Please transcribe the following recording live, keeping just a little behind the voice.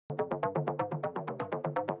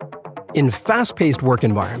In fast-paced work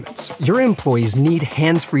environments, your employees need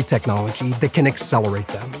hands-free technology that can accelerate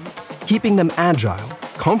them, keeping them agile,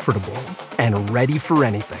 comfortable, and ready for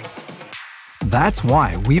anything. That's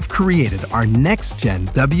why we've created our next-gen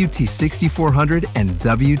WT6400 and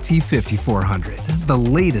WT5400, the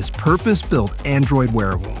latest purpose-built Android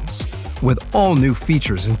wearables, with all new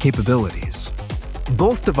features and capabilities.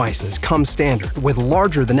 Both devices come standard with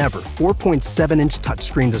larger-than-ever 4.7-inch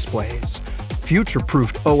touchscreen displays,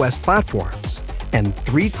 future-proofed OS platforms, and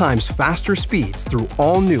 3 times faster speeds through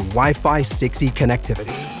all-new Wi-Fi 6E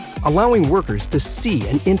connectivity, allowing workers to see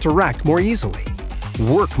and interact more easily,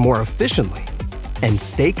 work more efficiently, and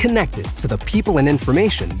stay connected to the people and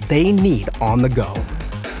information they need on the go.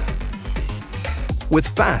 With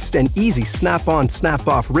fast and easy snap-on,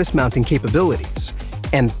 snap-off wrist mounting capabilities,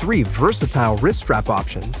 and 3 versatile wrist strap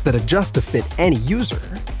options that adjust to fit any user,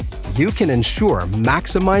 you can ensure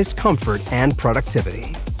maximized comfort and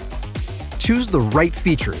productivity. Choose the right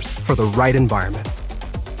features for the right environment.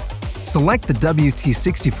 Select the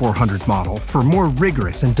WT6400 model for more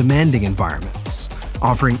rigorous and demanding environments,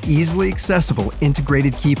 offering easily accessible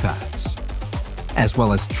integrated keypads, as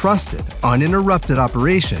well as trusted, uninterrupted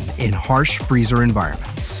operation in harsh freezer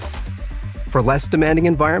environments. For less demanding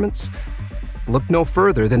environments, look no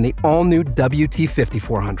further than the all-new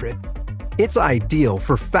WT5400. It's ideal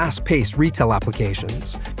for fast-paced retail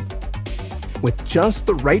applications, with just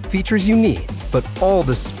the right features you need, but all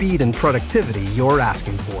the speed and productivity you're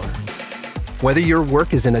asking for. Whether your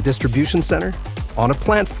work is in a distribution center, on a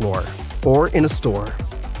plant floor, or in a store,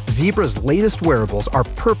 Zebra's latest wearables are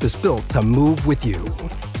purpose-built to move with you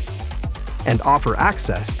and offer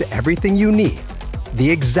access to everything you need the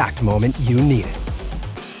exact moment you need it.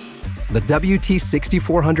 The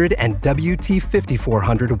WT6400 and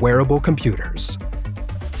WT5400 wearable computers.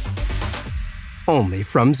 Only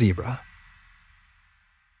from Zebra.